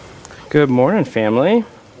Good morning, family.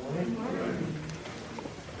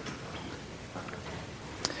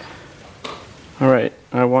 All right,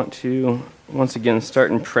 I want to once again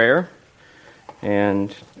start in prayer,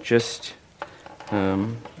 and just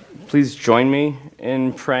please join me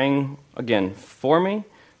in praying again for me,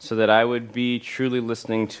 so that I would be truly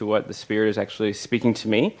listening to what the Spirit is actually speaking to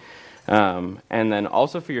me, and then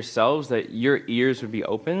also for yourselves, that your ears would be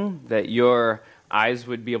open, that your eyes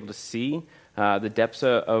would be able to see the depths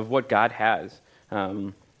of what God has.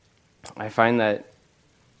 I find that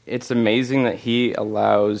it's amazing that He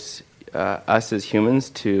allows us as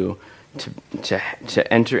humans to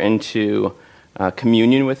enter into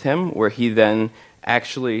communion with Him, where He then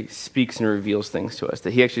actually speaks and reveals things to us.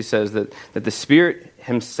 That He actually says that the Spirit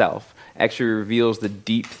Himself actually reveals the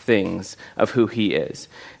deep things of who He is.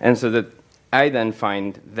 And so that I then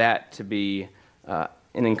find that to be an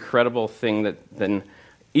incredible thing, that then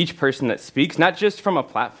each person that speaks, not just from a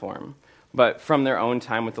platform, but from their own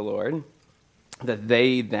time with the Lord, that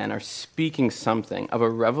they then are speaking something of a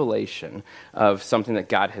revelation of something that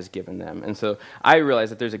God has given them. And so I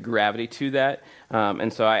realize that there's a gravity to that.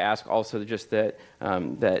 And so I ask also just that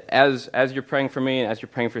that as you're praying for me and as you're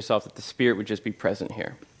praying for yourself, that the Spirit would just be present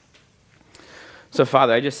here. So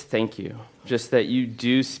Father, I just thank you, just that you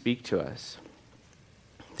do speak to us,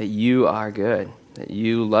 that you are good, that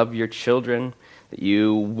you love your children, that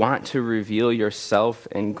you want to reveal yourself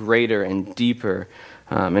in greater and deeper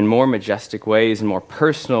in more majestic ways, in more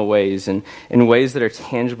personal ways, and in ways that are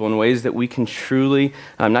tangible, in ways that we can truly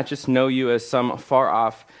not just know you as some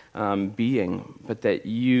far-off being, but that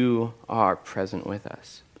you are present with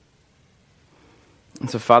us. And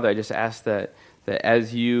so, Father, I just ask that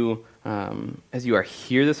as you are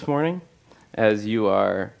here this morning, as you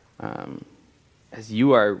are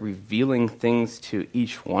revealing things to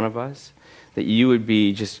each one of us, that you would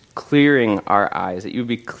be just clearing our eyes, that you would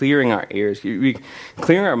be clearing our ears, you would be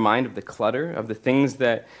clearing our mind of the clutter, of the things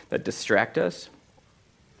that distract us,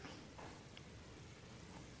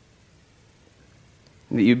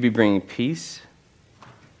 that you'd be bringing peace,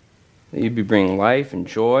 that you'd be bringing life and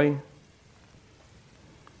joy,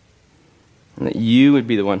 and that you would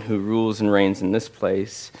be the one who rules and reigns in this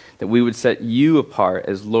place, that we would set you apart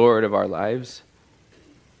as Lord of our lives,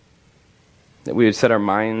 that we would set our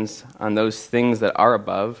minds on those things that are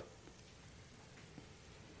above,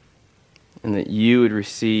 and that you would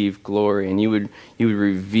receive glory, and you would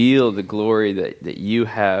reveal the glory that you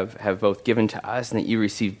have both given to us and that you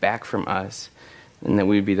receive back from us, and that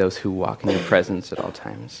we would be those who walk in your presence at all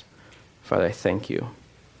times. Father, I thank you.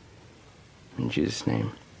 In Jesus'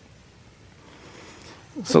 name.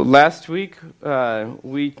 So last week,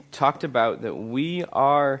 we talked about that we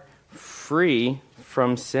are free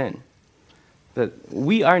from sin. That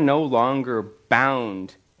we are no longer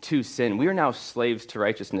bound to sin. We are now slaves to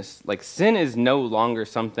righteousness. Like, sin is no longer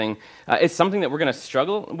something, it's something that we're going to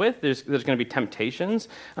struggle with. There's going to be temptations.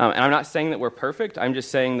 And I'm not saying that we're perfect. I'm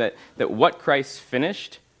just saying that what Christ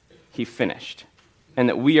finished, He finished. And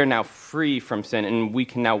that we are now free from sin, and we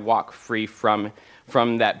can now walk free from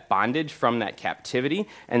that bondage, from that captivity,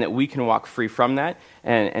 and that we can walk free from that.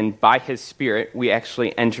 And by His Spirit, we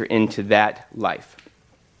actually enter into that life.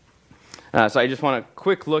 So I just want a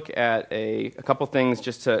quick look at a couple things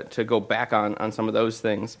just to go back on some of those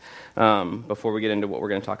things before we get into what we're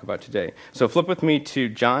going to talk about today. So flip with me to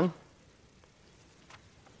John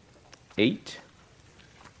 8.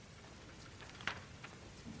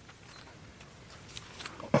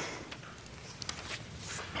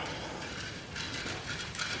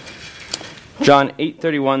 John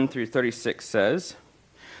 8:31 through 36 says,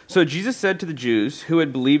 "So Jesus said to the Jews who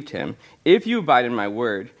had believed Him, 'If you abide in my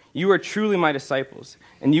word, you are truly my disciples,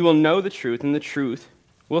 and you will know the truth, and the truth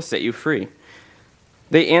will set you free.'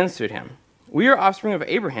 They answered Him, 'We are offspring of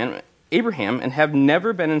Abraham and have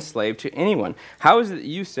never been enslaved to anyone. How is it that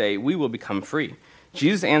you say we will become free?'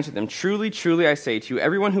 Jesus answered them, 'Truly, truly, I say to you,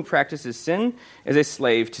 everyone who practices sin is a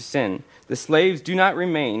slave to sin. The slaves do not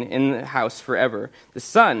remain in the house forever. The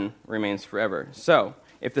Son remains forever. So,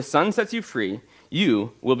 if the Son sets you free,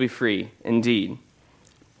 you will be free indeed.'"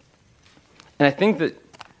 And I think that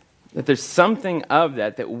there's something of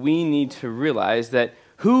that we need to realize, that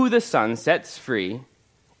who the Son sets free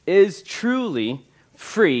is truly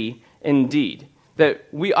free indeed. That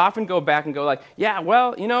we often go back and go like, yeah,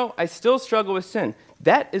 well, I still struggle with sin.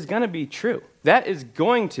 That is going to be true. That is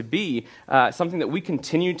going to be something that we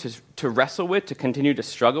continue to wrestle with, to continue to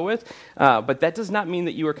struggle with. But that does not mean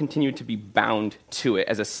that you are continued to be bound to it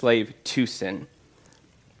as a slave to sin.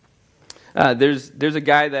 There's a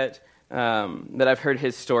guy that I've heard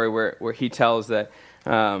his story where he tells that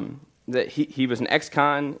he was an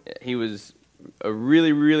ex-con. He was a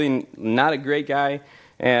really, really not a great guy,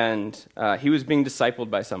 and he was being discipled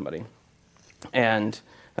by somebody. And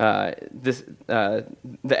the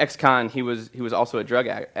ex-con, he was also a drug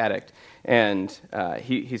addict, and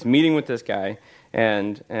he's meeting with this guy,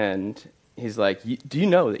 and he's like, do you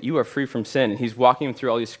know that you are free from sin? And he's walking him through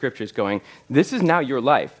all these scriptures going, this is now your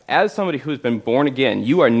life. As somebody who has been born again,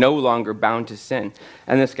 you are no longer bound to sin.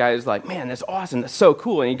 And this guy is like, man, that's awesome. That's so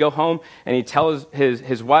cool. And he go home and he tells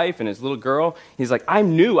his wife and his little girl, he's like,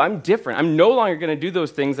 I'm new. I'm different. I'm no longer going to do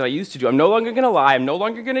those things that I used to do. I'm no longer going to lie. I'm no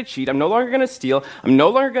longer going to cheat. I'm no longer going to steal. I'm no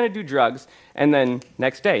longer going to do drugs. And then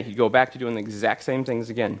next day, he'd go back to doing the exact same things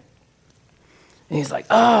again. And he's like,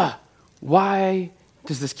 why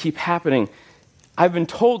does this keep happening? I've been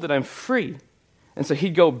told that I'm free. And so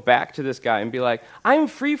he'd go back to this guy and be like, I'm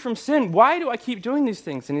free from sin. Why do I keep doing these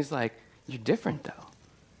things? And he's like, you're different though.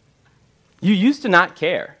 You used to not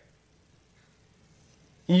care.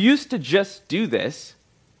 You used to just do this.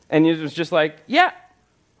 And it was just like, yeah,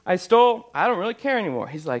 I stole, I don't really care anymore.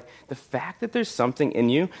 He's like, the fact that there's something in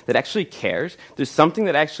you that actually cares, there's something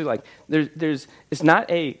that actually like, it's not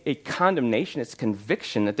a condemnation, it's a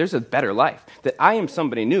conviction that there's a better life, that I am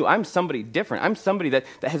somebody new, I'm somebody different, I'm somebody that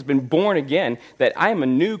has been born again, that I am a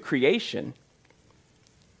new creation.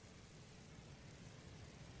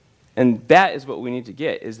 And that is what we need to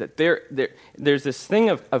get, is that there's this thing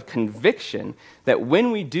of conviction that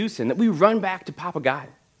when we do sin, that we run back to Papa God.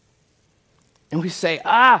 And we say,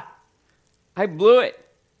 I blew it.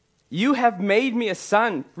 You have made me a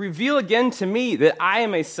son. Reveal again to me that I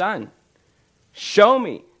am a son. Show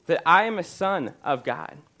me that I am a son of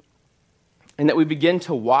God. And that we begin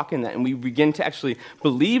to walk in that, and we begin to actually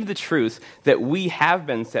believe the truth that we have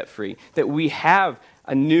been set free, that we have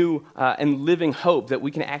a new and living hope, that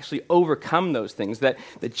we can actually overcome those things, that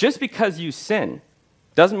just because you sin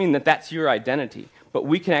doesn't mean that that's your identity, but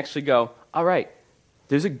we can actually go, all right,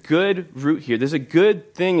 there's a good root here. There's a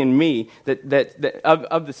good thing in me that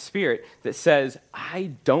of the Spirit that says,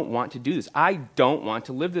 I don't want to do this. I don't want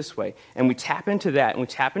to live this way. And we tap into that, and we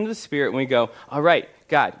tap into the Spirit, and we go, all right,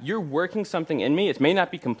 God, you're working something in me. It may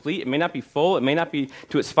not be complete. It may not be full. It may not be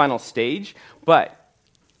to its final stage, but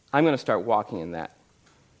I'm going to start walking in that.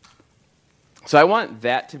 So I want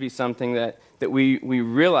that to be something that we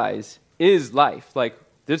realize is life. Like,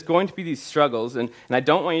 there's going to be these struggles, and I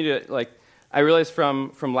don't want you to, like, I realized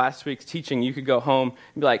from last week's teaching, you could go home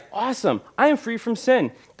and be like, awesome, I am free from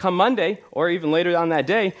sin. Come Monday, or even later on that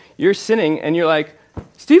day, you're sinning, and you're like,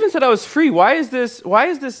 Stephen said I was free. Why is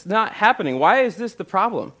this not happening? Why is this the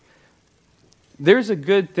problem? There's a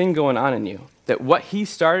good thing going on in you, that what he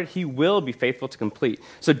started, he will be faithful to complete.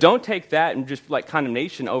 So don't take that and just let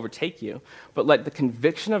condemnation overtake you, but let the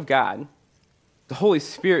conviction of God, the Holy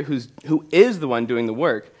Spirit who is the one doing the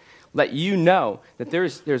work, let you know that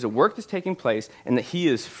there's a work that's taking place, and that he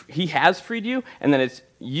has freed you, and that it's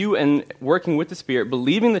you and working with the Spirit,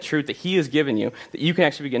 believing the truth that he has given you, that you can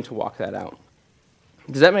actually begin to walk that out.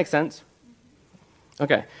 Does that make sense?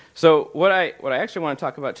 Okay, so what I actually want to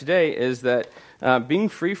talk about today is that being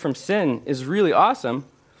free from sin is really awesome,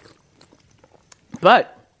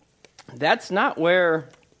 but that's not where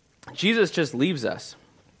Jesus just leaves us.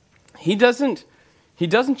 He doesn't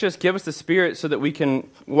just give us the Spirit so that we can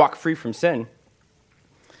walk free from sin.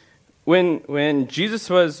 When Jesus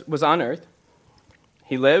was on earth,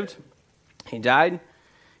 he lived, he died,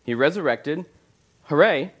 he resurrected,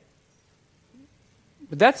 hooray.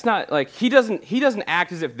 But that's not, like, he doesn't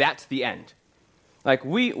act as if that's the end. Like,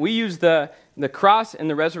 we use the cross and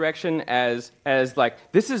the resurrection as like,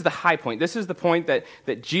 this is the high point. This is the point that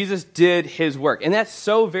Jesus did his work. And that's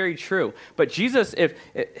so very true. But Jesus, if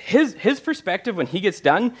his perspective when he gets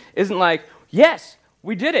done isn't like, yes,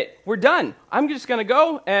 we did it. We're done. I'm just going to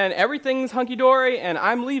go and everything's hunky-dory and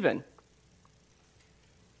I'm leaving.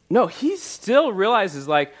 No, he still realizes,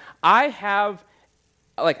 like, what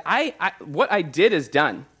I did is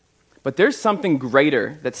done. But there's something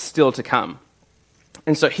greater that's still to come.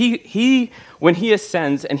 And so he when he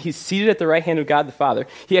ascends and he's seated at the right hand of God the Father,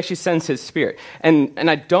 he actually sends his Spirit. And what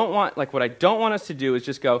I don't want us to do is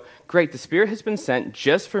just go, great, the Spirit has been sent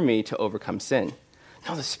just for me to overcome sin.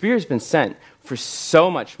 No, the Spirit has been sent for so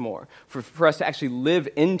much more, for us to actually live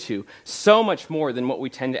into so much more than what we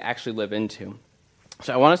tend to actually live into.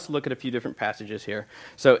 So I want us to look at a few different passages here.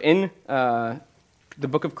 So in the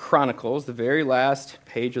book of Chronicles, the very last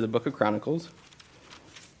page of the book of Chronicles,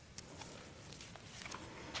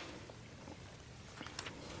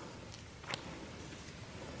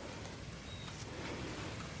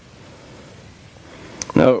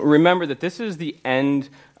 now, remember that this is the end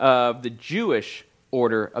of the Jewish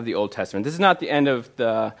order of the Old Testament. This is not the end of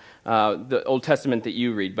the Old Testament that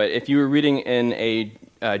you read, but if you were reading in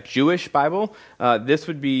a Jewish Bible, this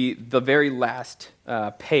would be the very last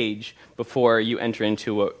page before you enter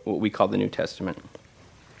into what we call the New Testament.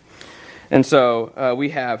 And so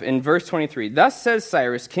we have in verse 23, "Thus says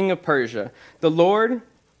Cyrus, king of Persia, the Lord,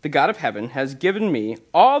 the God of heaven, has given me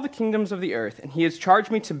all the kingdoms of the earth, and he has charged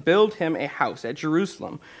me to build him a house at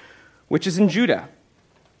Jerusalem, which is in Judah.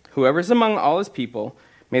 Whoever is among all his people,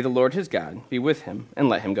 may the Lord his God be with him, and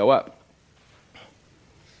let him go up."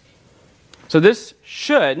 So this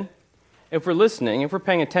should, if we're listening, if we're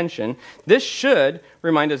paying attention, this should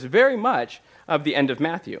remind us very much of the end of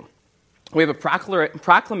Matthew. We have a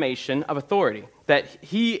proclamation of authority, that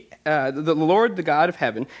the Lord, the God of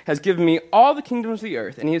heaven, has given me all the kingdoms of the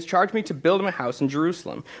earth, and he has charged me to build him a house in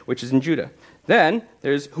Jerusalem, which is in Judah. Then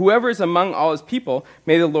there's whoever is among all his people,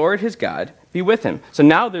 may the Lord his God be with him. So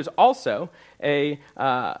now there's also an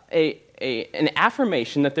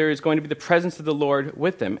affirmation that there is going to be the presence of the Lord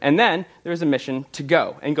with them. And then there's a mission to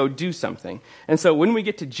go and go do something. And so when we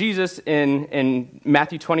get to Jesus in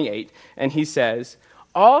Matthew 28, and he says,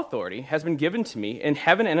 "All authority has been given to me in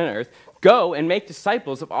heaven and on earth. Go and make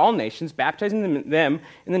disciples of all nations, baptizing them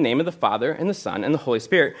in the name of the Father and the Son and the Holy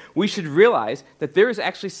Spirit," we should realize that there is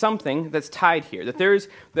actually something that's tied here.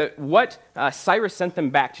 That what Cyrus sent them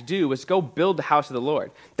back to do was go build the house of the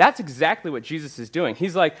Lord. That's exactly what Jesus is doing.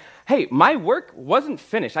 He's like, hey, my work wasn't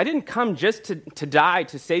finished. I didn't come just to die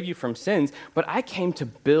to save you from sins, but I came to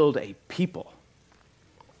build a people.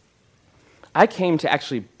 I came to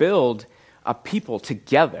actually build a people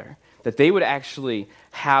together, that they would actually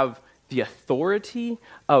have the authority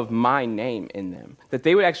of my name in them, that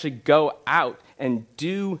they would actually go out and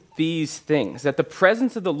do these things, that the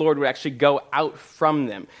presence of the Lord would actually go out from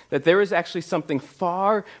them, that there is actually something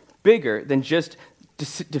far bigger than just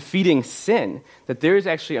defeating sin, that there is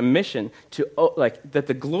actually a mission to, that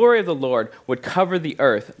the glory of the Lord would cover the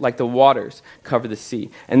earth like the waters cover the sea.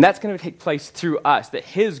 And that's going to take place through us, that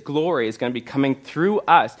his glory is going to be coming through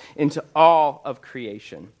us into all of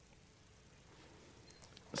creation.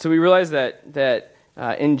 So we realize that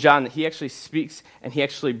in John, that he actually speaks and he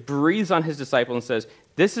actually breathes on his disciple and says,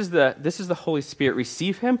 This is the Holy Spirit.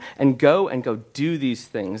 Receive him and go do these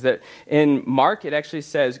things. That in Mark, it actually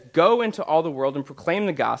says, "Go into all the world and proclaim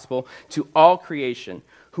the gospel to all creation.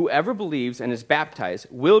 Whoever believes and is baptized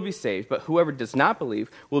will be saved, but whoever does not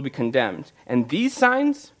believe will be condemned. And these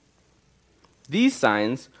signs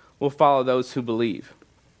will follow those who believe.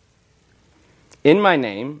 In my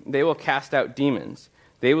name, they will cast out demons.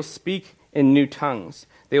 They will speak in new tongues.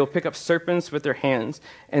 They will pick up serpents with their hands,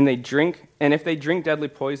 and if they drink deadly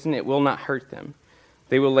poison, it will not hurt them.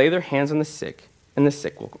 They will lay their hands on the sick, and the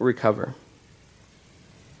sick will recover."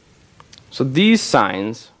 So these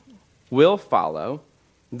signs will follow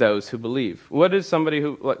those who believe. What is somebody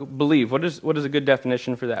who believe? What is a good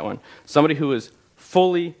definition for that one? Somebody who is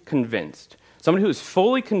fully convinced. Somebody who is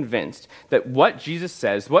fully convinced that what Jesus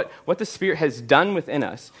says, what the Spirit has done within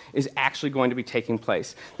us, is actually going to be taking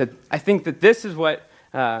place. That I think that this is one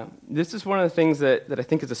of the things that I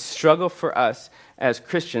think is a struggle for us as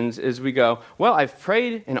Christians, is we go, well, I've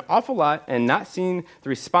prayed an awful lot and not seen the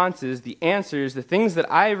responses, the answers, the things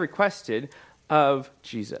that I requested of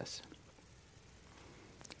Jesus.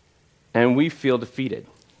 And we feel defeated.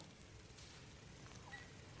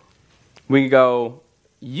 We go,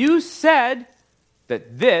 you said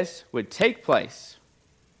that this would take place.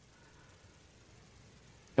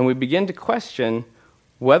 And we begin to question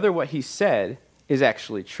whether what he said is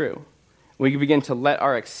actually true. We begin to let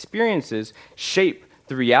our experiences shape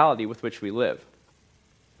the reality with which we live.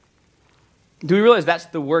 Do we realize that's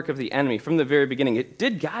the work of the enemy from the very beginning?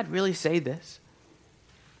 Did God really say this?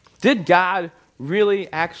 Did God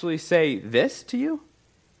really actually say this to you?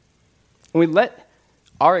 And we let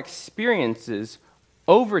our experiences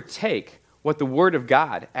overtake what the Word of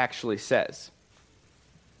God actually says.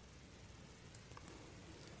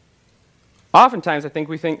 Oftentimes, I think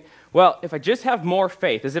we think, well, if I just have more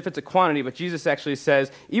faith, as if it's a quantity, but Jesus actually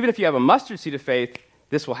says, even if you have a mustard seed of faith,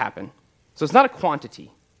 this will happen. So it's not a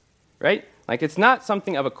quantity, right? Like, it's not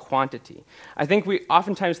something of a quantity. I think we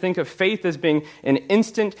oftentimes think of faith as being an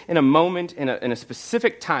instant, in a moment, in a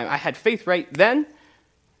specific time. I had faith right then,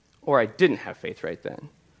 or I didn't have faith right then.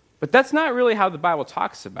 But that's not really how the Bible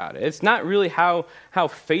talks about it. It's not really how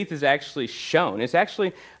faith is actually shown. It's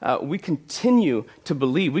actually, we continue to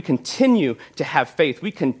believe. We continue to have faith.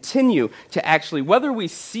 We continue to actually, whether we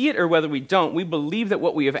see it or whether we don't, we believe that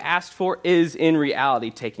what we have asked for is in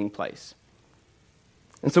reality taking place.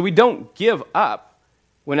 And so we don't give up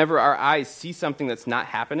whenever our eyes see something that's not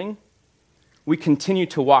happening. we continue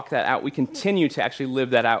to walk that out. We continue to actually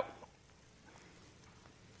live that out.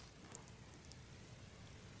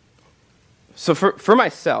 So for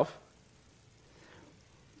myself,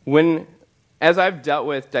 as I've dealt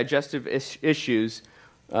with digestive issues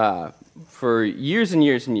for years and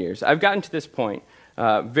years and years, I've gotten to this point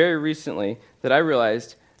very recently that I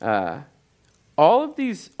realized all of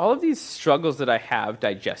these struggles that I have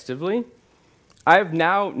digestively, I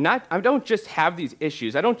don't just have these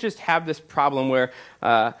issues. I don't just have this problem where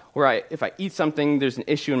if I eat something, there's an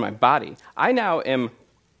issue in my body. I now am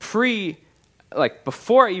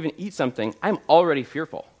before I even eat something, I'm already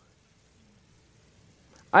fearful.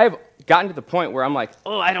 I have gotten to the point where I'm like,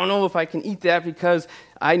 I don't know if I can eat that because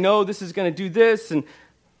I know this is going to do this, and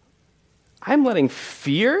I'm letting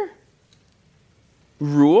fear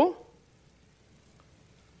rule.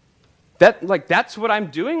 That's what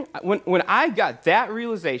I'm doing. When I got that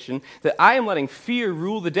realization that I am letting fear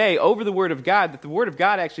rule the day over the Word of God, that the Word of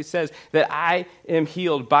God actually says that I am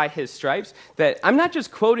healed by His stripes, that I'm not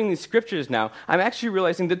just quoting these scriptures now, I'm actually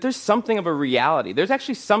realizing that there's something of a reality. There's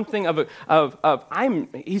actually something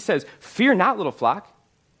He says, fear not, little flock.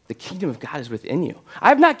 The kingdom of God is within you. I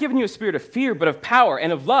have not given you a spirit of fear, but of power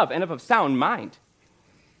and of love and of a sound mind.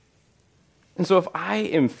 And so if I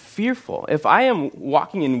am fearful, if I am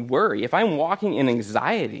walking in worry, if I'm walking in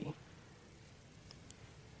anxiety,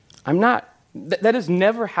 that is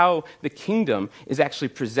never how the kingdom is actually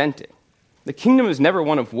presented. The kingdom is never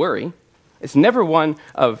one of worry. It's never one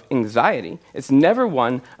of anxiety. It's never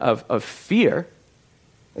one of fear.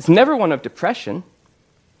 It's never one of depression.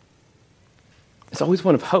 It's always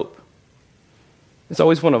one of hope. It's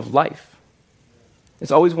always one of life.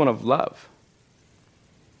 It's always one of love.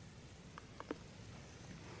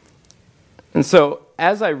 And so,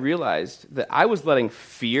 as I realized that I was letting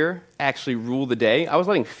fear actually rule the day, I was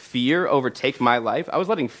letting fear overtake my life, I was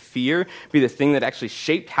letting fear be the thing that actually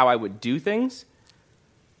shaped how I would do things,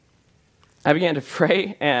 I began to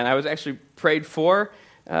pray, and I was actually prayed for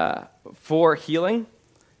healing.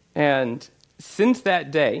 And since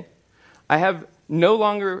that day, I have no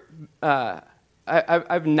longer,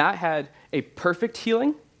 I've not had a perfect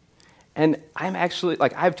healing. And I'm actually,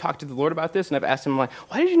 I've talked to the Lord about this, and I've asked him, why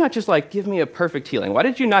did you not just, give me a perfect healing? Why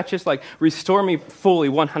did you not just, restore me fully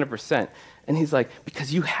 100%? And he's like,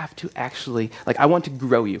 because you have to actually, I want to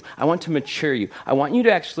grow you. I want to mature you. I want you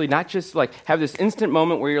to actually not just, have this instant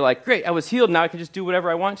moment where you're like, great, I was healed, now I can just do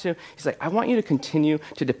whatever I want to. He's like, I want you to continue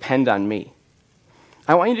to depend on me.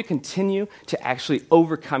 I want you to continue to actually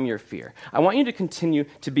overcome your fear. I want you to continue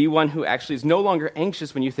to be one who actually is no longer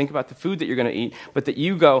anxious when you think about the food that you're going to eat, but that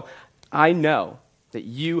you go, I know that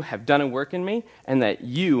you have done a work in me and that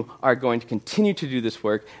you are going to continue to do this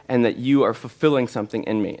work and that you are fulfilling something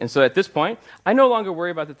in me. And so at this point, I no longer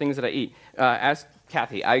worry about the things that I eat. Ask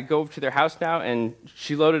Kathy. I go over to their house now, and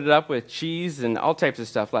she loaded it up with cheese and all types of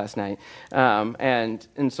stuff last night. And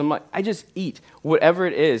so I'm like, I just eat whatever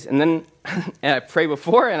it is. And then and I pray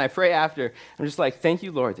before and I pray after. I'm just like, thank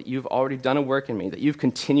you, Lord, that you've already done a work in me, that you've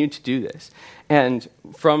continued to do this. And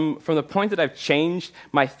from the point that I've changed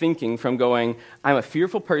my thinking from going, I'm a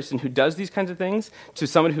fearful person who does these kinds of things, to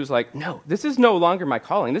someone who's like, no, this is no longer my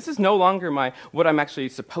calling. This is no longer what I'm actually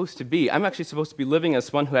supposed to be. I'm actually supposed to be living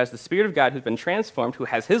as one who has the Spirit of God, who's been transformed, who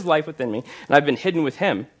has His life within me, and I've been hidden with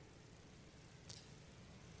Him.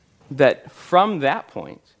 That from that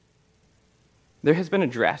point, there has been a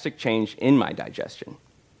drastic change in my digestion.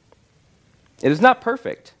 It is not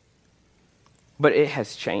perfect, but it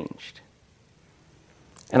has changed.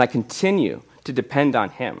 And I continue to depend on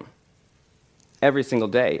Him every single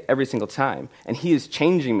day, every single time. And He is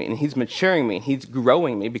changing me, and He's maturing me, and He's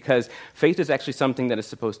growing me, because faith is actually something that is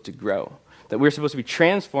supposed to grow. That we're supposed to be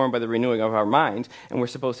transformed by the renewing of our mind, and we're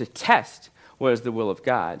supposed to test what is the will of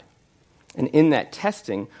God. And in that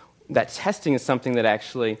testing is something that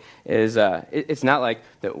actually is, it's not like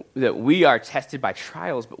that we are tested by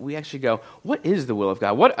trials, but we actually go, what is the will of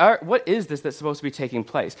God? What is this that's supposed to be taking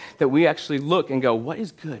place? That we actually look and go, what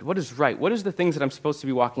is good? What is right? What is the things that I'm supposed to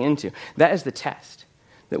be walking into? That is the test.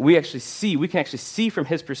 That we can actually see from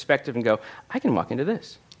His perspective and go, I can walk into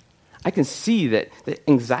this. I can see that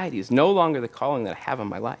anxiety is no longer the calling that I have on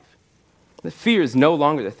my life. That fear is no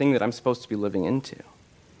longer the thing that I'm supposed to be living into.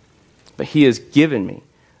 But He has given me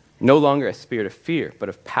no longer a spirit of fear, but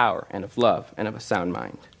of power and of love and of a sound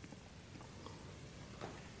mind.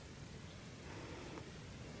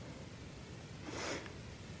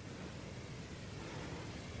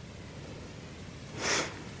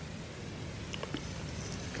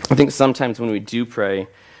 I think sometimes when we do pray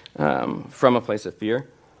from a place of fear,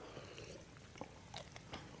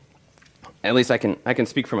 at least I can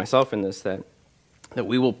speak for myself in this, that that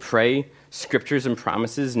we will pray scriptures and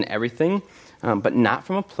promises and everything, but not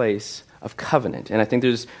from a place of covenant. And I think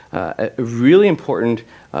there's a really important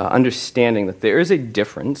understanding that there is a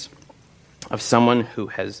difference of someone who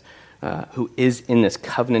is in this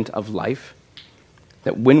covenant of life,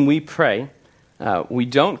 that when we pray, we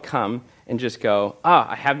don't come and just go,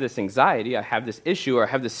 I have this anxiety, I have this issue, or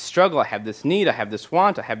I have this struggle, I have this need, I have this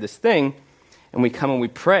want, I have this thing, and we come and we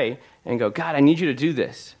pray and go, God, I need you to do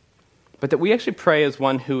this. But that we actually pray as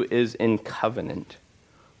one who is in covenant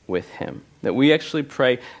with him. That we actually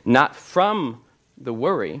pray not from the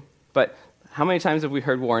worry, but how many times have we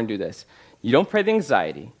heard Warren do this? You don't pray the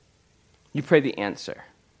anxiety, you pray the answer.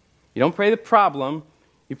 You don't pray the problem,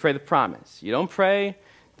 you pray the promise. You don't pray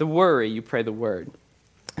the worry, you pray the word.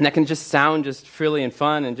 And that can just sound just frilly and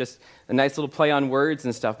fun and just a nice little play on words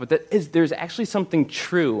and stuff, but there's actually something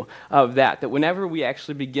true of that whenever we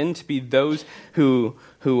actually begin to be those who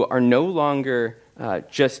are no longer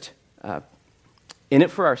just in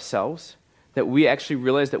it for ourselves, that we actually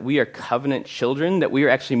realize that we are covenant children, that we are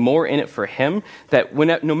actually more in it for him, that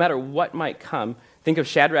no matter what might come, think of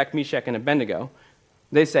Shadrach, Meshach, and Abednego,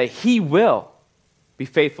 they say, he will be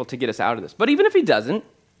faithful to get us out of this. But even if he doesn't,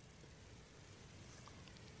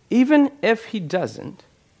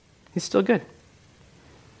 he's still good.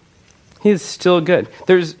 He is still good.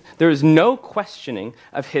 There is no questioning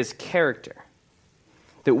of his character.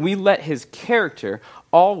 That we let his character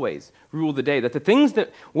always rule the day. That the things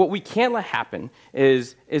what we can't let happen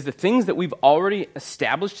is the things that we've already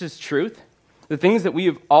established as truth, the things that we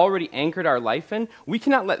have already anchored our life in, we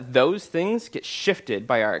cannot let those things get shifted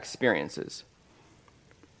by our experiences.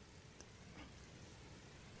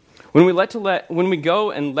 When we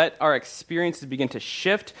go and let our experiences begin to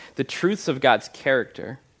shift the truths of God's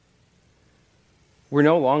character, we're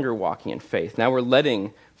no longer walking in faith. Now we're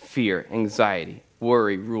letting fear, anxiety,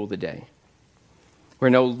 worry rule the day. We're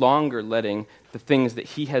no longer letting the things that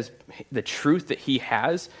the truth that he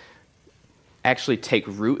has, actually take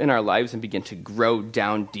root in our lives and begin to grow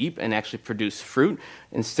down deep and actually produce fruit.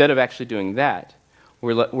 Instead of actually doing that,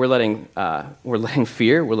 we're letting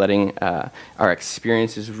fear, we're letting our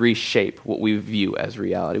experiences reshape what we view as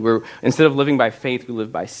reality. Instead of living by faith, we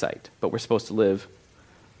live by sight. But we're supposed to live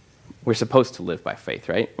by faith,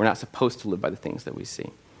 right? We're not supposed to live by the things that we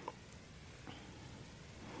see.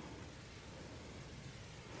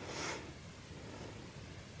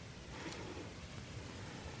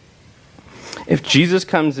 If Jesus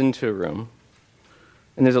comes into a room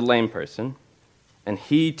and there's a lame person and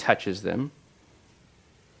he touches them,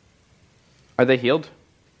 are they healed?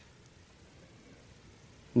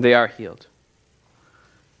 They are healed.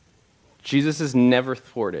 Jesus is never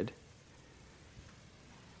thwarted.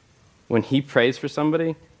 When he prays for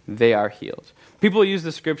somebody, they are healed. People use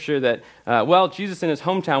the scripture that, Jesus in his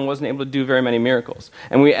hometown wasn't able to do very many miracles.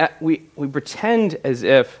 And we pretend as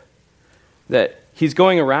if that he's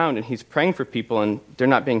going around and he's praying for people and they're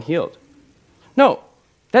not being healed. No,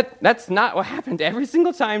 that's not what happened. Every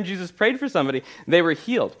single time Jesus prayed for somebody, they were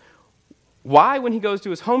healed. Why, when he goes to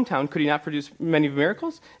his hometown, could he not produce many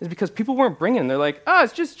miracles? Is because people weren't bringing. They're like,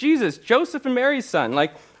 it's just Jesus, Joseph and Mary's son.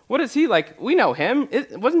 Like, what is he like? We know him.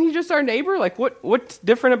 Wasn't he just our neighbor? Like, what's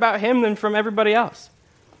different about him than from everybody else?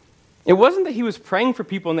 It wasn't that he was praying for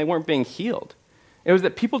people and they weren't being healed. It was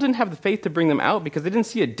that people didn't have the faith to bring them out because they didn't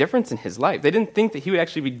see a difference in his life. They didn't think that he would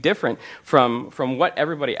actually be different from what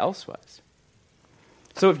everybody else was.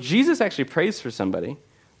 So if Jesus actually prays for somebody,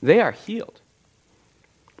 they are healed.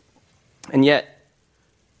 And yet,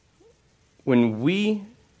 when we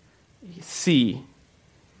see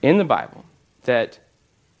in the Bible that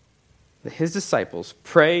his disciples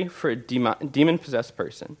pray for a demon-possessed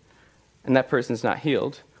person, and that person's not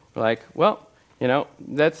healed, we're like,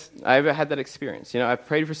 I've had that experience. I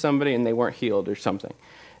prayed for somebody and they weren't healed or something.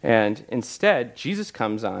 And instead, Jesus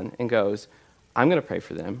comes on and goes, I'm going to pray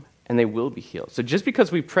for them and they will be healed. So just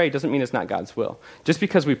because we pray doesn't mean it's not God's will. Just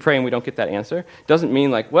because we pray and we don't get that answer doesn't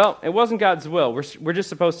mean it wasn't God's will. We're just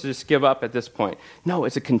supposed to just give up at this point. No,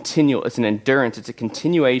 it's an endurance, it's a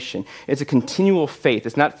continuation, it's a continual faith.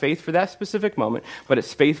 It's not faith for that specific moment, but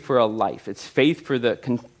it's faith for a life. It's faith for the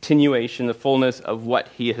continuation, the fullness of what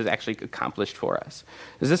he has actually accomplished for us.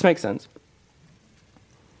 Does this make sense?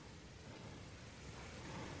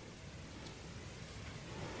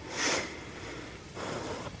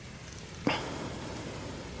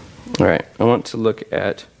 All right, I want to look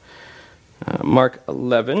at Mark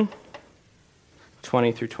 11,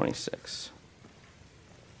 20 through 26.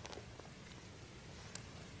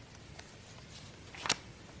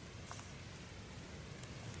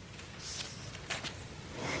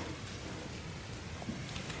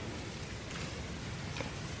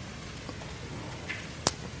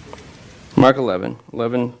 Mark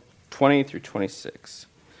 11:20 through 26.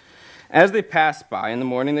 As they passed by in the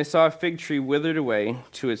morning, they saw a fig tree withered away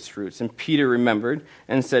to its roots. And Peter remembered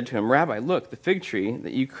and said to him, "Rabbi, look, the fig tree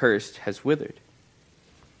that you cursed has withered."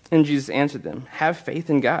 And Jesus answered them, "Have faith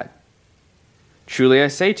in God. Truly I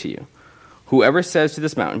say to you, whoever says to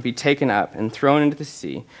this mountain, 'Be taken up and thrown into the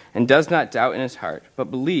sea,' and does not doubt in his heart, but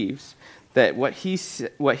believes that what he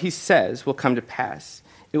says will come to pass,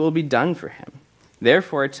 it will be done for him.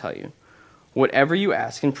 Therefore I tell you, whatever you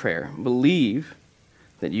ask in prayer, believe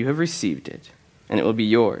that you have received it, and it will be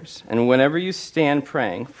yours. And whenever you stand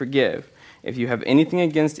praying, forgive if you have anything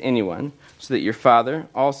against anyone, so that your Father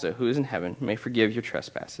also, who is in heaven, may forgive your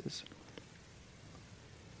trespasses.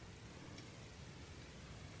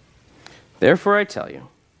 Therefore I tell you,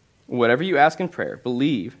 whatever you ask in prayer,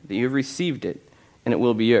 believe that you have received it, and it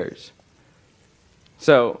will be yours."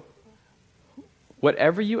 So,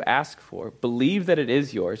 whatever you ask for, believe that it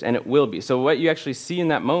is yours, and it will be. So what you actually see in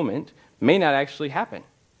that moment may not actually happen.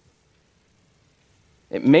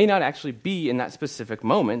 It may not actually be in that specific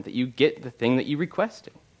moment that you get the thing that you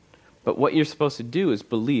requested. But what you're supposed to do is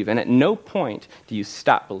believe. And at no point do you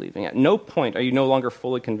stop believing. At no point are you no longer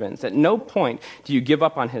fully convinced. At no point do you give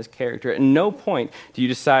up on his character. At no point do you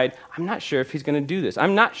decide, I'm not sure if he's going to do this.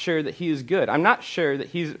 I'm not sure that he is good. I'm not sure that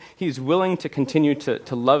he's willing to continue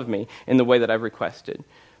to love me in the way that I've requested.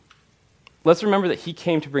 Let's remember that he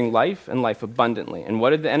came to bring life and life abundantly. And what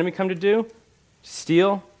did the enemy come to do? To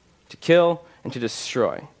steal, to kill, and to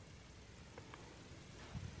destroy.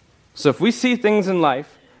 So if we see things in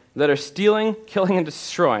life that are stealing, killing, and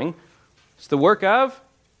destroying, it's the work of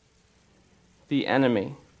the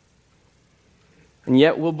enemy. And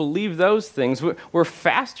yet we'll believe those things. We're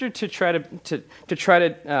faster to try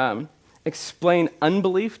to explain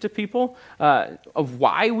unbelief to people of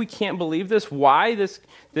why we can't believe this, why this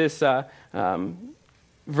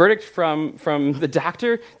verdict from the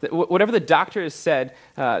doctor, that whatever the doctor has said,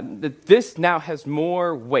 that this now has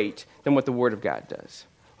more weight than what the Word of God does.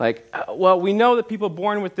 Like, well, we know that people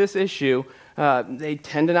born with this issue, they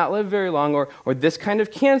tend to not live very long, or this kind of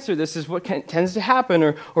cancer, this is what tends to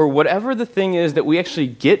happen, or whatever the thing is that we actually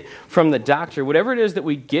get from the doctor, whatever it is that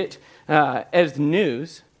we get as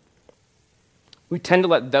news, we tend to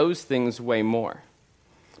let those things weigh more.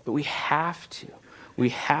 But we have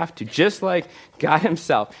to, just like God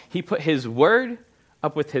himself, he put his word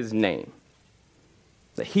up with his name.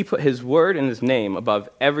 That he put his word and his name above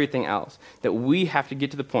everything else. That we have to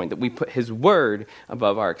get to the point that we put his word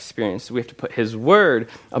above our experience. We have to put his word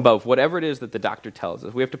above whatever it is that the doctor tells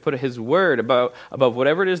us. We have to put his word above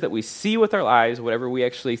whatever it is that we see with our eyes, whatever we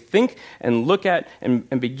actually think and look at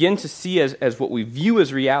and begin to see as what we view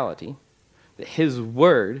as reality. That his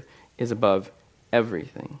word is above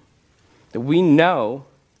everything. That we know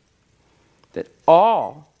that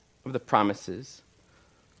all of the promises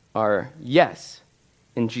are yes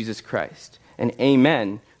in Jesus Christ, and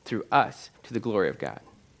amen through us to the glory of God.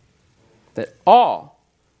 That all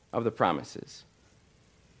of the promises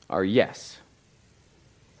are yes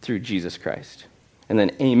through Jesus Christ, and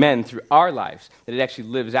then amen through our lives, that it actually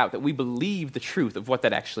lives out, that we believe the truth of what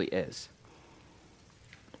that actually is.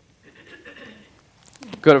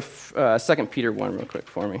 Go to 2 Peter 1 real quick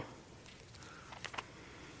for me.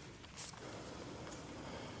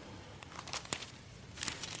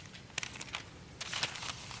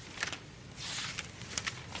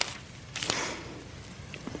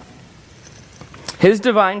 His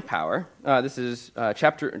divine power, this is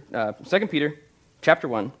 2 Peter chapter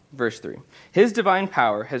 1, verse 3. His divine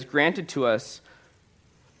power has granted to us,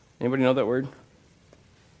 anybody know that word?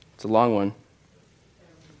 It's a long one.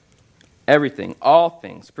 Everything, all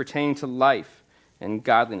things pertaining to life and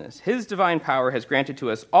godliness. His divine power has granted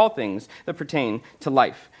to us all things that pertain to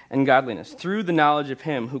life and godliness through the knowledge of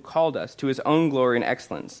him who called us to his own glory and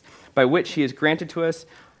excellence, by which he has granted to us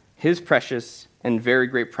his precious and very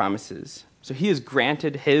great promises. So he has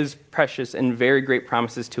granted his precious and very great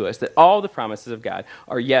promises to us, that all the promises of God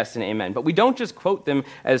are yes and amen. But we don't just quote them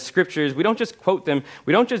as scriptures. We don't just quote them.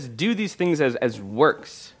 We don't just do these things as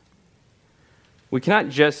works. We cannot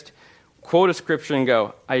just quote a scripture and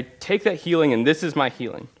go, I take that healing and this is my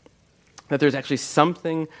healing. That there's actually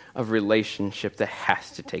something of relationship that has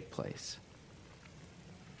to take place.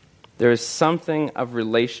 There is something of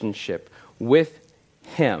relationship with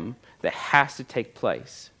him that has to take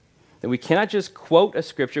place. That we cannot just quote a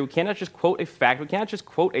scripture, we cannot just quote a fact, we cannot just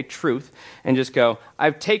quote a truth and just go,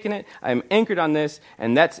 I've taken it, I'm anchored on this,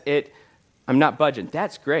 and that's it. I'm not budging.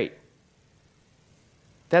 That's great.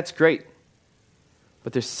 That's great.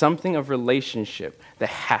 But there's something of relationship that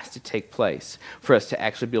has to take place for us to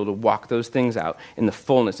actually be able to walk those things out in the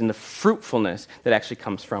fullness, in the fruitfulness that actually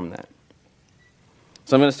comes from that.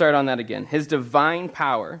 So I'm going to start on that again. His divine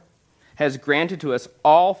power has granted to us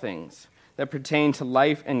all things that pertain to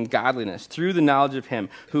life and godliness through the knowledge of him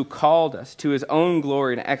who called us to his own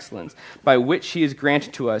glory and excellence, by which he has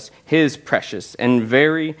granted to us his precious and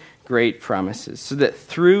very great promises, so that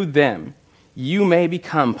through them you may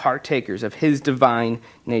become partakers of his divine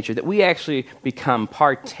nature, that we actually become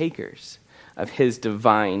partakers of his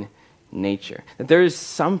divine nature, that there is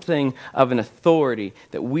something of an authority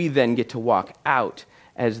that we then get to walk out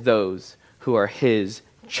as those who are his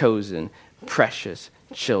chosen, precious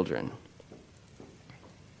children.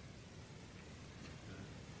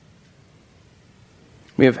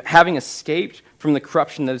 We have having escaped from the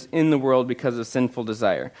corruption that is in the world because of sinful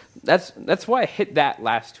desire. That's why I hit that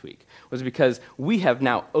last week, was because we have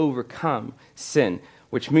now overcome sin,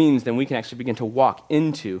 which means then we can actually begin to walk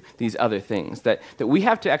into these other things. That we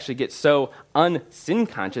have to actually get so un-sin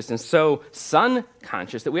conscious and so son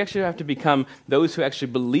conscious that we actually have to become those who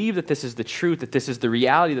actually believe that this is the truth, that this is the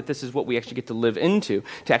reality, that this is what we actually get to live into,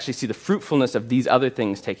 to actually see the fruitfulness of these other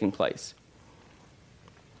things taking place.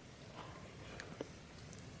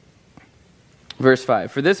 Verse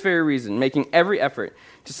 5, for this very reason, making every effort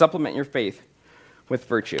to supplement your faith with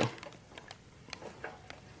virtue.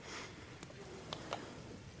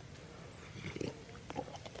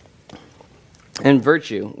 And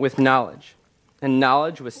virtue with knowledge, and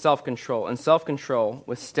knowledge with self-control, and self-control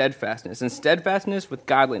with steadfastness, and steadfastness with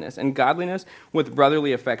godliness, and godliness with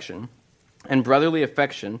brotherly affection, and brotherly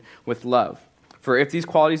affection with love. For if these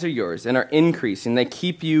qualities are yours and are increasing, they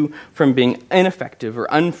keep you from being ineffective or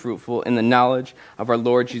unfruitful in the knowledge of our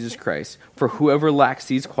Lord Jesus Christ. For whoever lacks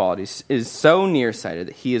these qualities is so nearsighted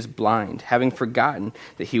that he is blind, having forgotten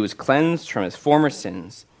that he was cleansed from his former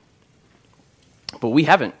sins. But we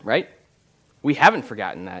haven't, right? We haven't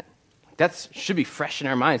forgotten that. That should be fresh in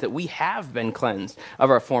our minds, that we have been cleansed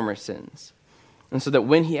of our former sins. And so that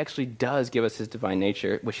when he actually does give us his divine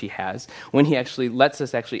nature, which he has, when he actually lets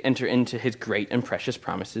us actually enter into his great and precious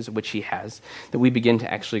promises, which he has, that we begin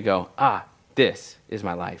to actually go, this is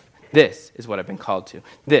my life. This is what I've been called to.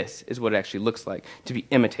 This is what it actually looks like to be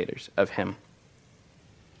imitators of him.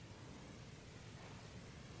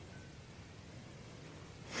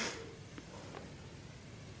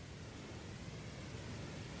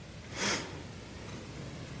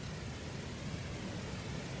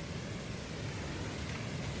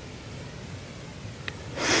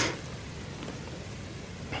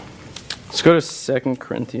 Let's go to 2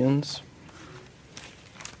 Corinthians.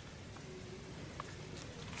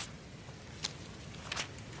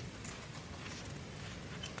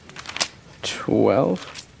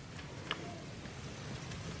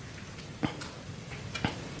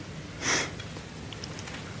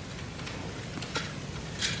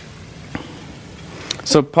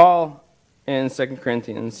 So Paul in 2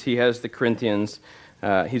 Corinthians, he has the Corinthians,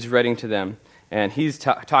 he's writing to them, and he's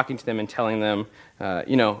talking to them and telling them,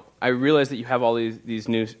 I realize that you have all these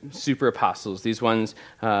new super apostles, these ones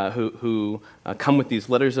who come with these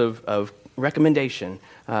letters of recommendation,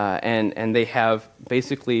 and they have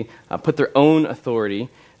basically put their own authority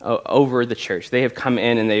over the church. They have come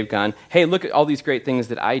in and they've gone, hey, look at all these great things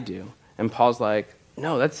that I do. And Paul's like,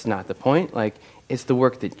 no, that's not the point. Like, it's the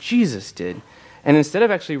work that Jesus did. And instead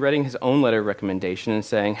of actually writing his own letter of recommendation and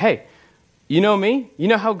saying, hey, you know me? You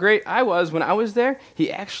know how great I was when I was there?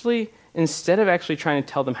 He actually, instead of actually trying to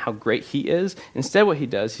tell them how great he is, instead what he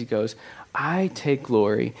does, he goes, I take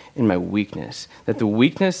glory in my weakness. That the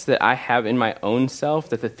weakness that I have in my own self,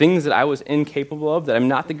 that the things that I was incapable of, that I'm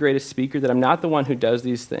not the greatest speaker, that I'm not the one who does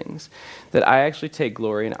these things, that I actually take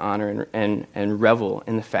glory and honor and revel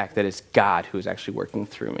in the fact that it's God who is actually working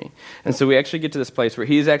through me. And so we actually get to this place where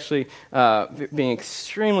he's actually being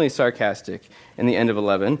extremely sarcastic in the end of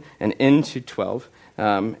 11 and into 12,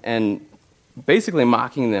 and basically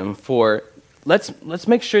mocking them for let's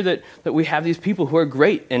make sure that we have these people who are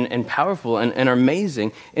great and powerful and are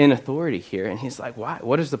amazing in authority here. And he's like, why?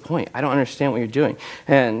 What is the point? I don't understand what you're doing.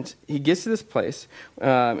 And he gets to this place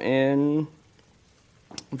in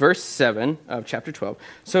verse 7 of chapter 12.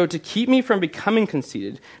 So to keep me from becoming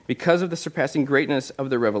conceited, because of the surpassing greatness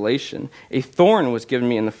of the revelation, a thorn was given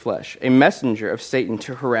me in the flesh, a messenger of Satan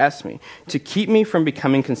to harass me, to keep me from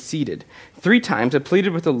becoming conceited. 3 times I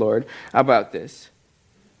pleaded with the Lord about this,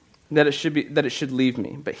 that it should leave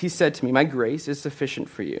me. But he said to me, my grace is sufficient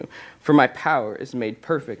for you, for my power is made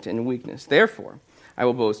perfect in weakness. Therefore, I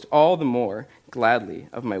will boast all the more gladly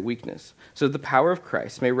of my weakness, so that the power of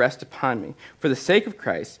Christ may rest upon me. For the sake of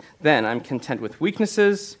Christ, then I'm content with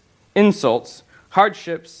weaknesses, insults,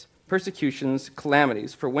 hardships, persecutions,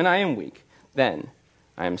 calamities. For when I am weak, then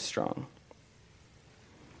I am strong.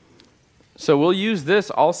 So we'll use this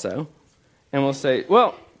also and we'll say,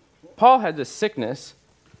 well, Paul had this sickness.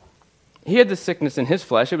 He had this sickness in his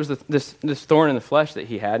flesh. It was this thorn in the flesh that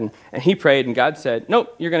he had, and he prayed, and God said,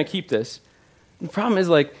 nope, you're going to keep this. The problem is,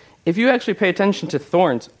 like, if you actually pay attention to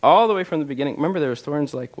thorns all the way from the beginning, remember there was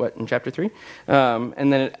thorns, like, what, in chapter 3?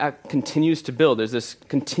 And then it continues to build. There's this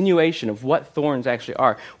continuation of what thorns actually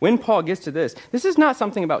are. When Paul gets to this is not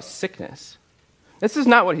something about sickness. This is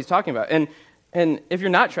not what he's talking about. And if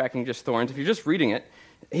you're not tracking just thorns, if you're just reading it,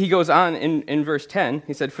 he goes on in verse 10,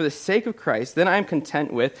 he said, for the sake of Christ, then I am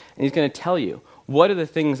content with, and he's going to tell you, what are the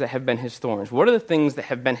things that have been his thorns? What are the things that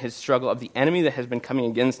have been his struggle of the enemy that has been coming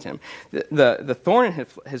against him? The thorn in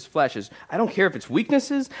his flesh is, I don't care if it's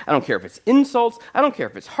weaknesses, I don't care if it's insults, I don't care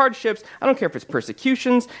if it's hardships, I don't care if it's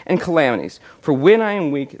persecutions and calamities. For when I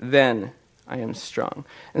am weak, then I am strong.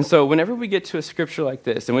 And so whenever we get to a scripture like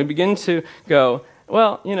this, and we begin to go,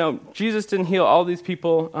 well, Jesus didn't heal all these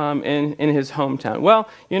people in his hometown. Well,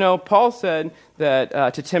 Paul said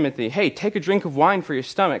that to Timothy, hey, take a drink of wine for your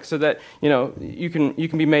stomach so that, you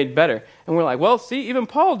can be made better. And we're like, well, see, even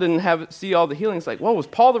Paul didn't see all the healings. Like, well, was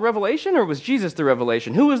Paul the revelation or was Jesus the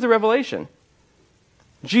revelation? Who was the revelation?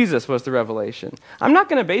 Jesus was the revelation. I'm not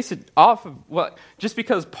going to base it off of just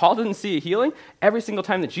because Paul didn't see a healing. Every single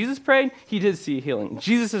time that Jesus prayed, he did see a healing.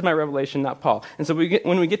 Jesus is my revelation, not Paul. And so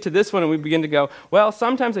when we get to this one and we begin to go, well,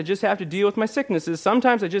 sometimes I just have to deal with my sicknesses.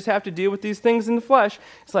 Sometimes I just have to deal with these things in the flesh.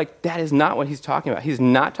 It's like, that is not what he's talking about. He's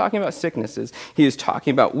not talking about sicknesses. He is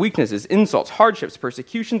talking about weaknesses, insults, hardships,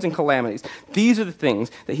 persecutions, and calamities. These are the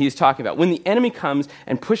things that he is talking about. When the enemy comes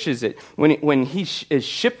and pushes it, when he is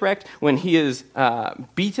shipwrecked, when he is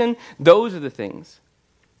beaten, those are the things.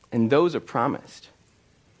 And those are promised.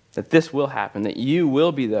 That this will happen, that you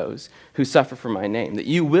will be those who suffer for my name, that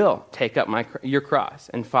you will take up your cross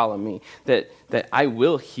and follow me, that I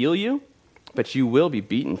will heal you, but you will be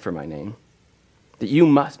beaten for my name, that you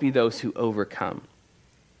must be those who overcome.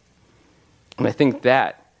 And I think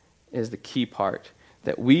that is the key part,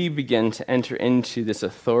 that we begin to enter into this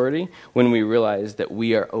authority when we realize that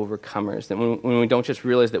we are overcomers. That when we don't just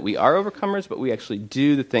realize that we are overcomers, but we actually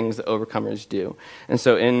do the things that overcomers do. And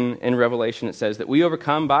so in Revelation it says that we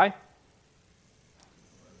overcome by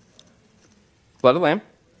blood of the Lamb,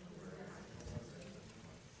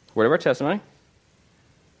 word of our testimony.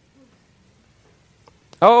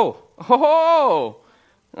 Oh,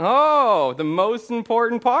 the most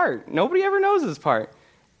important part. Nobody ever knows this part.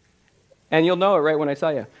 And you'll know it right when I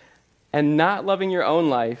tell you. And not loving your own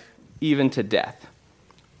life even to death.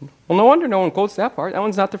 Well, no wonder no one quotes that part. That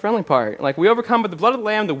one's not the friendly part. Like, we overcome by the blood of the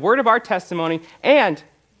Lamb, the word of our testimony, and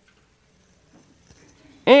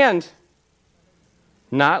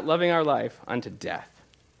not loving our life unto death.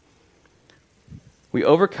 We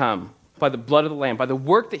overcome by the blood of the Lamb, by the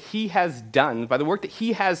work that he has done, by the work that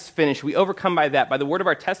he has finished. We overcome by that, by the word of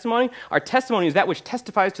our testimony. Our testimony is that which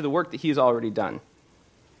testifies to the work that he has already done.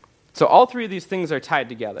 So all three of these things are tied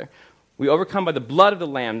together. We overcome by the blood of the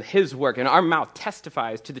Lamb, his work, and our mouth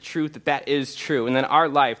testifies to the truth that is true. And then our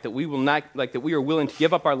life, that we will not, that we are willing to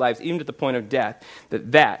give up our lives even to the point of death,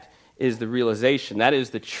 that is the realization, that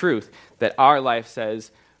is the truth, that our life says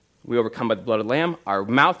we overcome by the blood of the Lamb, our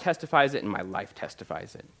mouth testifies it, and my life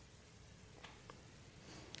testifies it.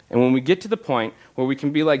 And when we get to the point where we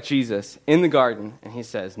can be like Jesus in the garden, and he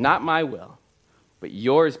says, not my will, but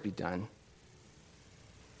yours be done,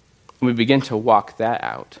 we begin to walk that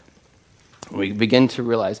out. We begin to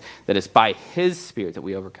realize that it's by his Spirit that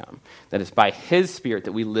we overcome, that it's by his Spirit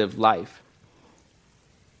that we live life.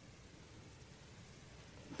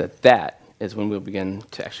 That is when we'll begin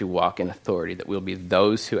to actually walk in authority, that we'll be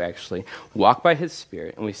those who actually walk by his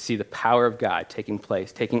Spirit, and we see the power of God taking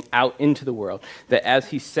place, taking out into the world, that as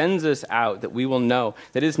he sends us out, that we will know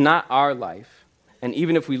that it's not our life, and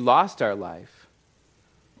even if we lost our life,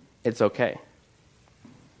 it's okay.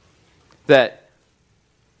 That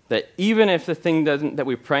even if the thing that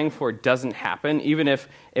we're praying for doesn't happen, even if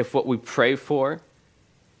what we pray for,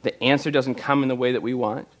 the answer doesn't come in the way that we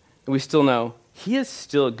want, we still know he is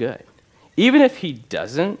still good. Even if he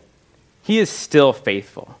doesn't, he is still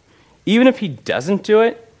faithful. Even if he doesn't do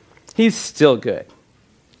it, he's still good.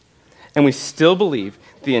 And we still believe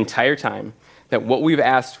the entire time that what we've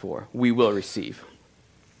asked for, we will receive.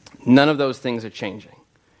 None of those things are changing.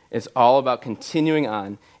 It's all about continuing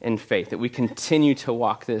on in faith, that we continue to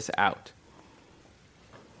walk this out.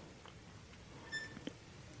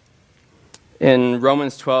 In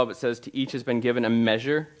Romans 12, it says, to each has been given a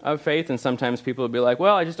measure of faith, and sometimes people will be like,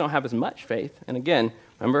 well, I just don't have as much faith. And again,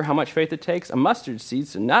 remember how much faith it takes? A mustard seed,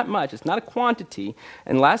 so not much. It's not a quantity.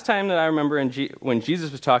 And last time that I remember when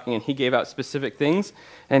Jesus was talking and he gave out specific things,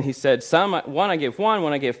 and he said, one I gave 1,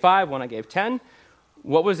 one I gave 5, one I gave 10.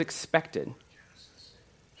 what was expected?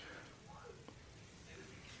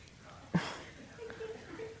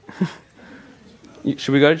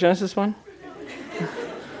 Should we go to Genesis 1?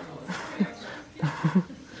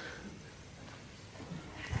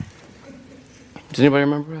 Does anybody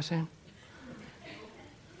remember what I was saying?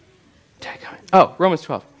 Oh, Romans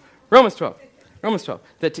 12.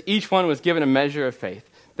 That to each one was given a measure of faith.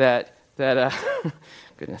 That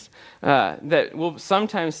goodness, that will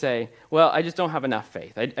sometimes say, well, I just don't have enough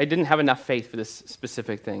faith. I didn't have enough faith for this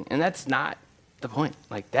specific thing. And that's not the point.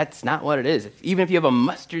 Like, that's not what it is. Even if you have a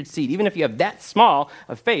mustard seed, even if you have that small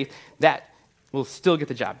of faith, that will still get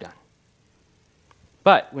the job done.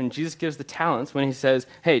 But when Jesus gives the talents, when he says,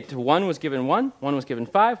 hey, to one was given 1, one was given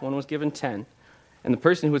 5, one was given 10, and the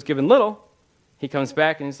person who was given little, he comes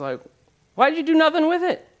back and he's like, why did you do nothing with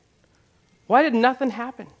it? Why did nothing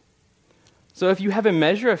happen? So if you have a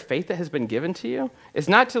measure of faith that has been given to you, it's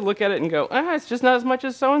not to look at it and go, it's just not as much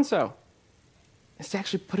as so-and-so. It's to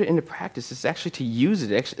actually put it into practice. It's actually to use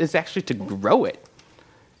it. It's actually to grow it.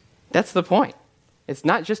 That's the point. It's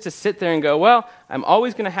not just to sit there and go, well, I'm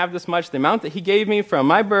always going to have this much. The amount that he gave me from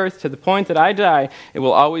my birth to the point that I die, it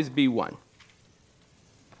will always be 1.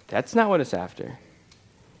 That's not what it's after.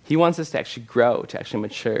 He wants us to actually grow, to actually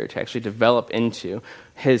mature, to actually develop into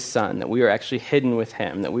his Son, that we are actually hidden with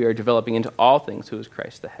him, that we are developing into all things who is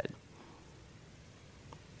Christ the head.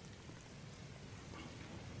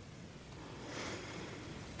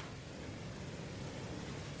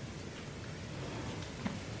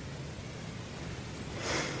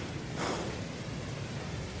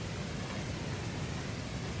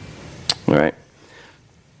 All right.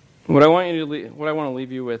 What I want to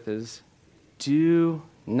leave you with is, do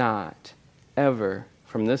not ever,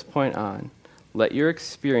 from this point on, let your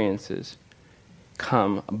experiences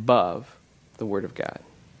come above the Word of God.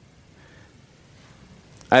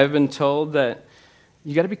 I have been told that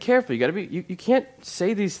you got to be careful. You can't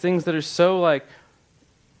say these things that are so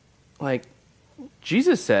like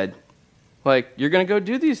Jesus said, like, you're going to go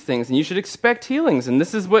do these things and you should expect healings, and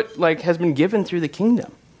this is what has been given through the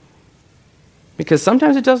kingdom. Because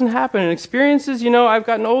sometimes it doesn't happen, and experiences, I've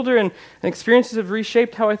gotten older, and experiences have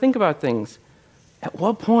reshaped how I think about things. At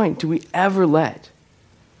what point do we ever let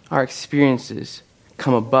our experiences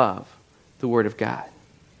come above the Word of God?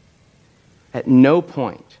 At no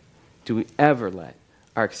point do we ever let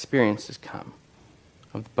our experiences come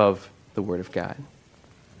above the Word of God.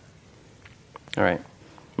 All right,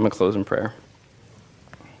 I'm going to close in prayer.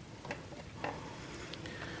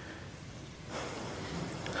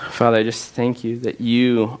 Father, I just thank you that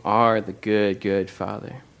you are the good, good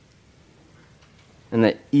Father. And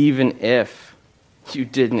that even if you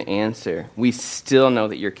didn't answer, we still know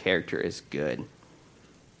that your character is good.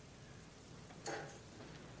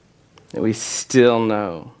 That we still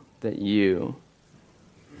know that you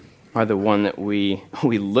are the one that we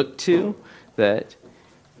look to, that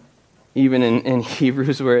even in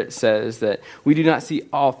Hebrews where it says that we do not see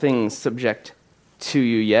all things subject to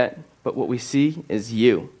you yet, but what we see is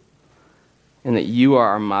you. And that you are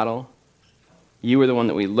our model. You are the one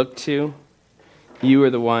that we look to. You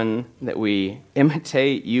are the one that we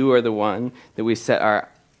imitate. You are the one that we set our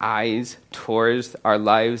eyes towards, our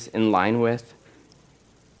lives in line with.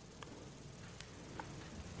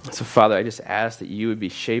 So, Father, I just ask that you would be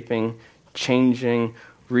shaping, changing,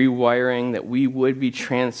 rewiring, that we would be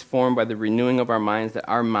transformed by the renewing of our minds, that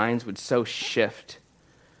our minds would so shift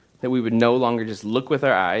that we would no longer just look with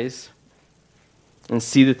our eyes and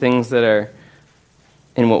see the things that are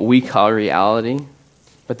in what we call reality,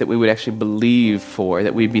 but that we would actually believe for,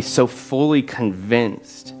 that we'd be so fully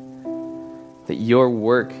convinced that your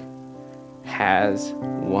work has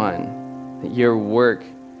won, that your work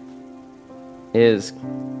is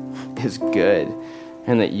good,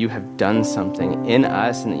 and that you have done something in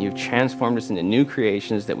us, and that you've transformed us into new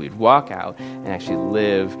creations, that we'd walk out and actually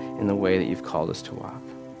live in the way that you've called us to walk.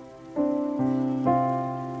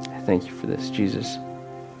 I thank you for this, Jesus.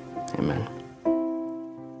 Amen.